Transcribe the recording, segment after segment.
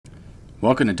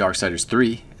Welcome to Darksiders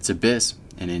 3, it's Abyss,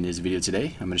 and in this video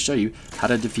today, I'm going to show you how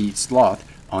to defeat Sloth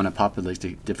on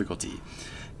Apocalyptic difficulty.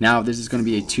 Now, this is going to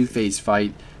be a two-phase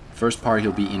fight. First part,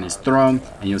 he'll be in his throne,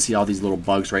 and you'll see all these little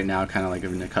bugs right now, kind of like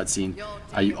in the cutscene.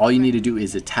 All you need to do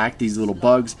is attack these little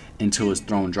bugs until his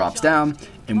throne drops down,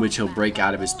 in which he'll break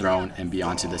out of his throne and be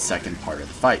on to the second part of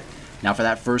the fight. Now, for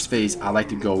that first phase, I like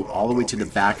to go all the way to the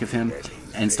back of him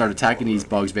and start attacking these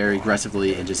bugs very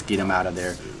aggressively and just get them out of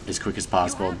there as quick as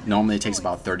possible. Normally it takes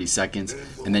about 30 seconds,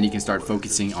 and then you can start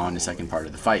focusing on the second part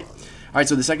of the fight. Alright,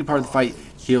 so the second part of the fight,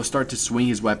 he'll start to swing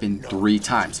his weapon 3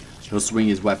 times. He'll swing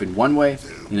his weapon one way,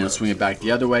 then he'll swing it back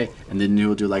the other way, and then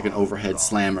he'll do like an overhead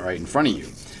slam right in front of you.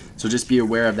 So just be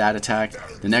aware of that attack.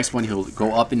 The next one, he'll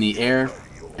go up in the air,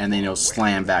 and then he'll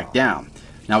slam back down.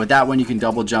 Now with that one, you can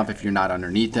double jump if you're not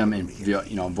underneath him and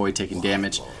avoid taking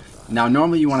damage. Now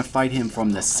normally you want to fight him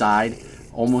from the side,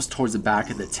 almost towards the back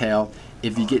of the tail.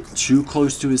 If you get too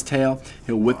close to his tail,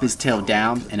 he'll whip his tail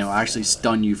down and he'll actually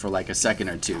stun you for like a second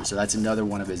or two. So that's another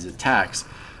one of his attacks.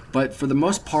 But for the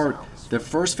most part, the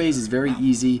first phase is very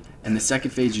easy, and the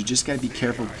second phase you just got to be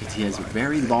careful because he has a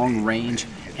very long range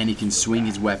and he can swing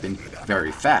his weapon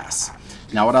very fast.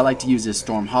 Now what I like to use is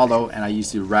Storm Hollow, and I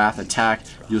use the Wrath attack.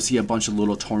 You'll see a bunch of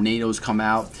little tornadoes come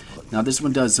out. Now this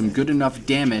one does some good enough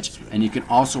damage, and you can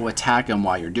also attack him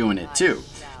while you're doing it too.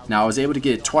 Now I was able to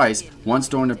get it twice, once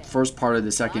during the first part of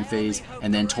the second phase,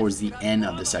 and then towards the end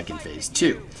of the second phase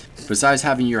too. Besides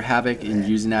having your Havoc and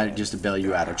using that just to bail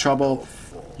you out of trouble,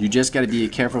 you just got to be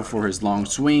careful for his long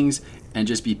swings, and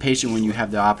just be patient when you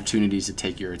have the opportunities to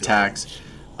take your attacks.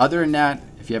 Other than that,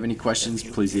 if you have any questions,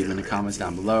 please leave them in the comments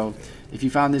down below. If you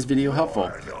found this video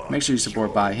helpful, make sure you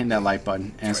support by hitting that like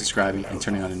button and subscribing and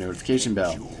turning on the notification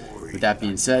bell. With that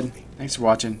being said, thanks for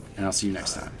watching, and I'll see you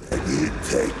next time. You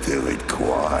take to it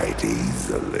quite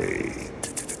easily.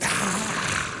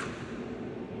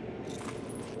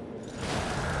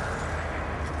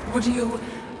 Would you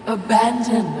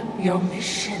abandon your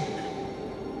mission?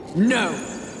 No.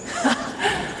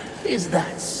 Is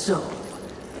that so?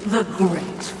 The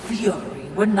Great Fury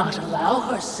would not allow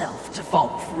herself to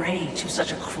fall prey to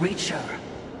such a creature.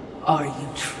 Are you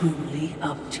truly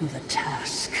up to the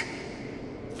task?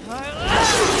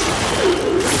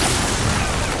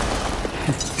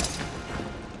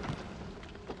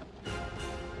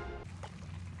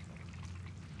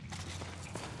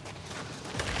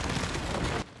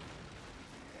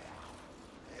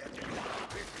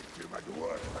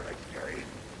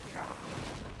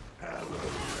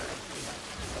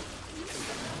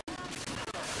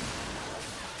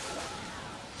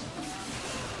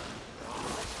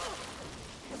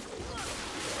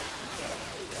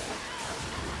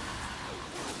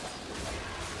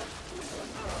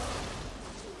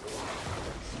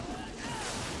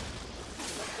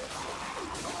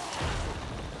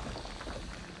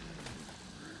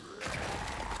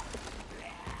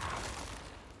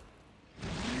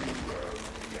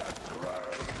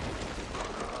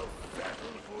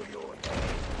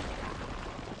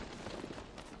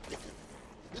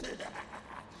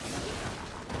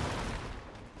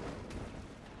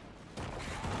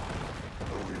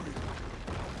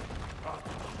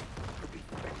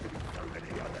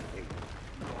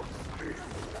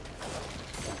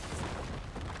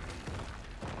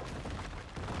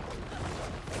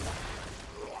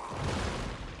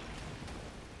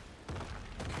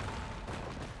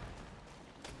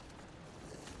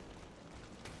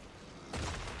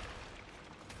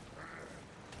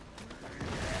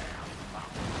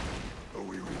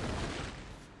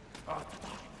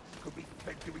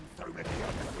 Doing so many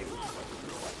other things.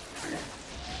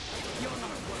 You're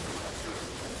not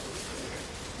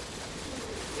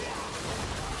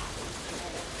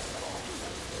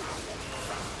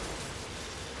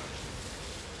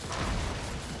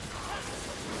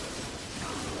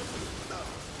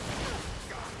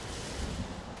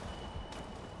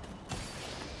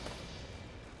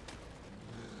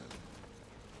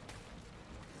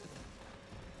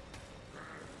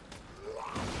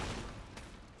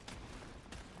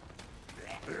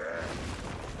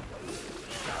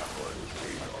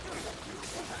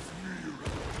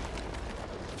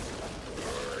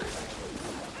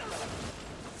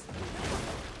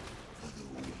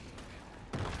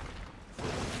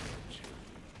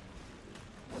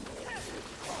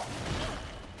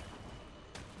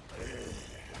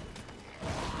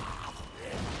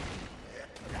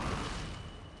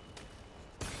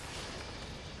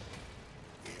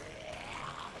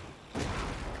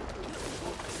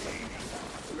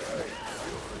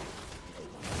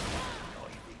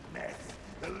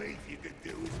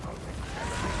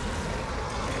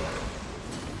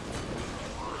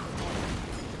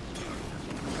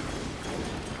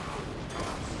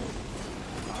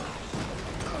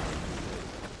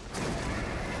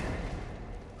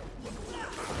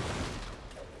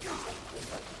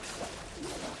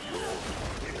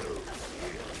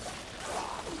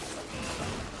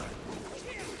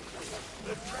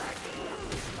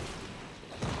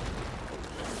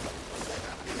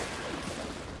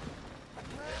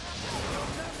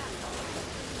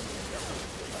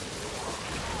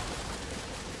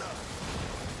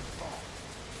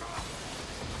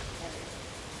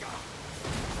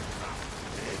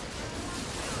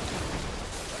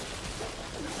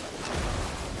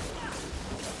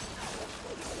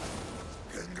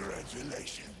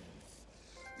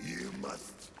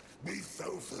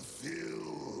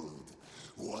fulfilled.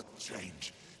 What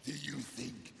change do you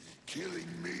think killing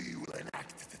me will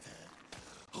enact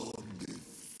on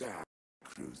this sad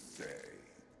crusade?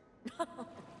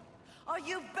 Are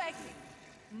you begging?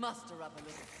 Muster up a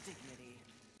little dignity.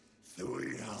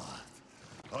 Sweetheart,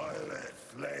 I let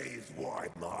slaves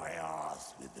wipe my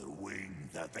ass with the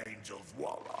wings of angels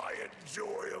while I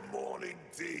enjoy a morning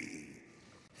tea.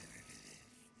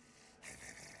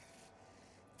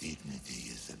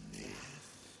 Dignity is a myth,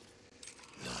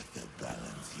 like the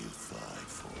balance you fight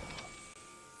for.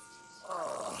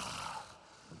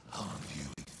 Aren't you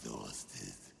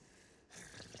exhausted?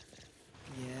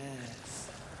 Yes.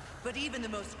 But even the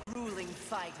most grueling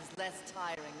fight is less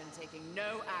tiring than taking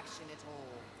no action at all.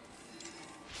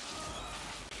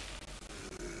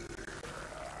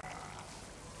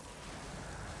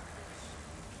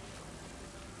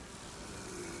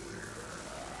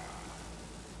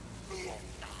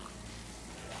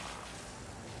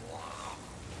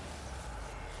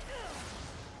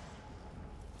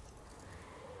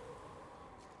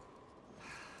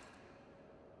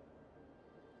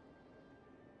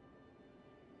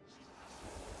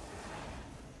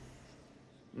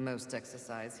 Most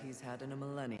exercise he's had in a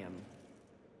millennium.